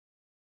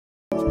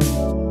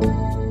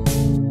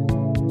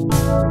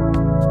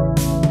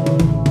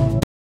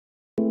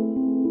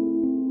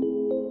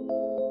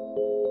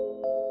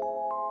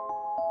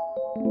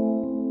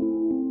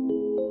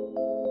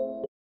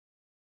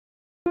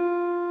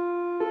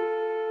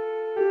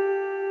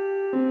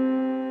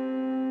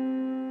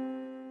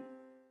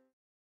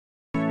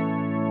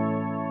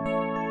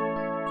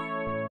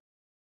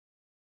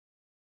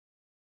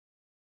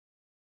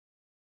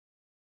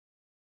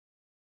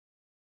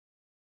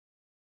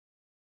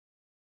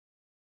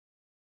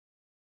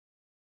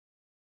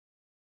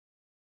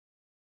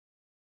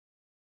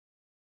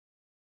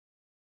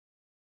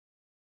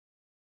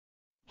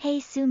Hey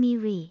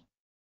Sumi-ri.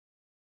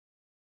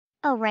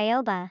 Oh,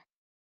 Ryoba.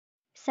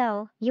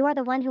 So, you are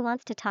the one who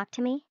wants to talk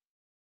to me?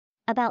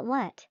 About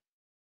what?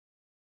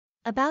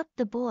 About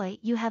the boy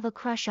you have a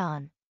crush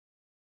on.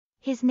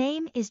 His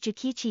name is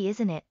Jukichi,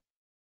 isn't it?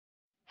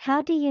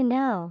 How do you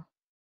know?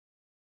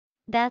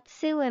 That's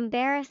so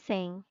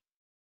embarrassing.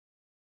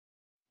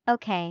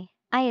 Okay,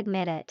 I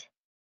admit it.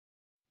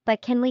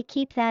 But can we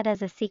keep that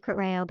as a secret,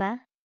 Ryoba?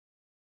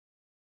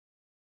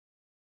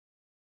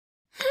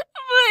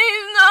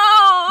 Please,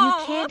 no!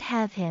 You can't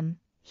have him,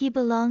 he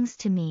belongs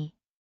to me.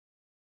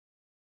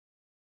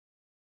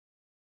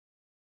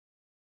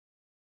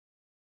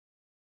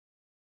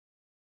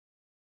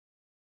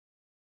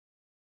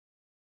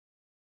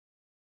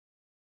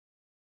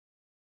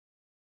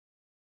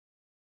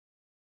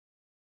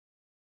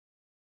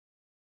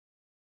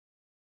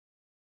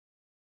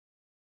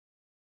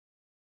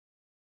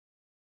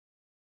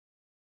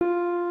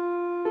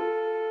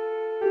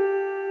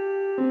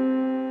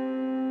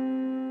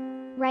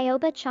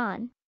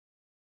 Ryoba-chan.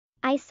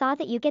 I saw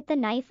that you get the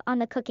knife on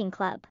the cooking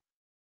club.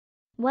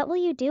 What will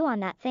you do on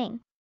that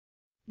thing?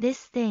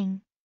 This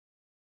thing.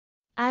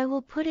 I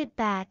will put it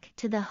back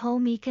to the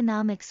home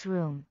economics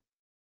room.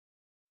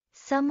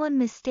 Someone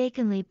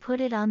mistakenly put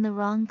it on the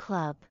wrong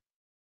club.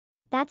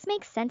 That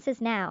makes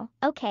sense now.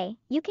 Okay,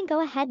 you can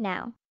go ahead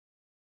now.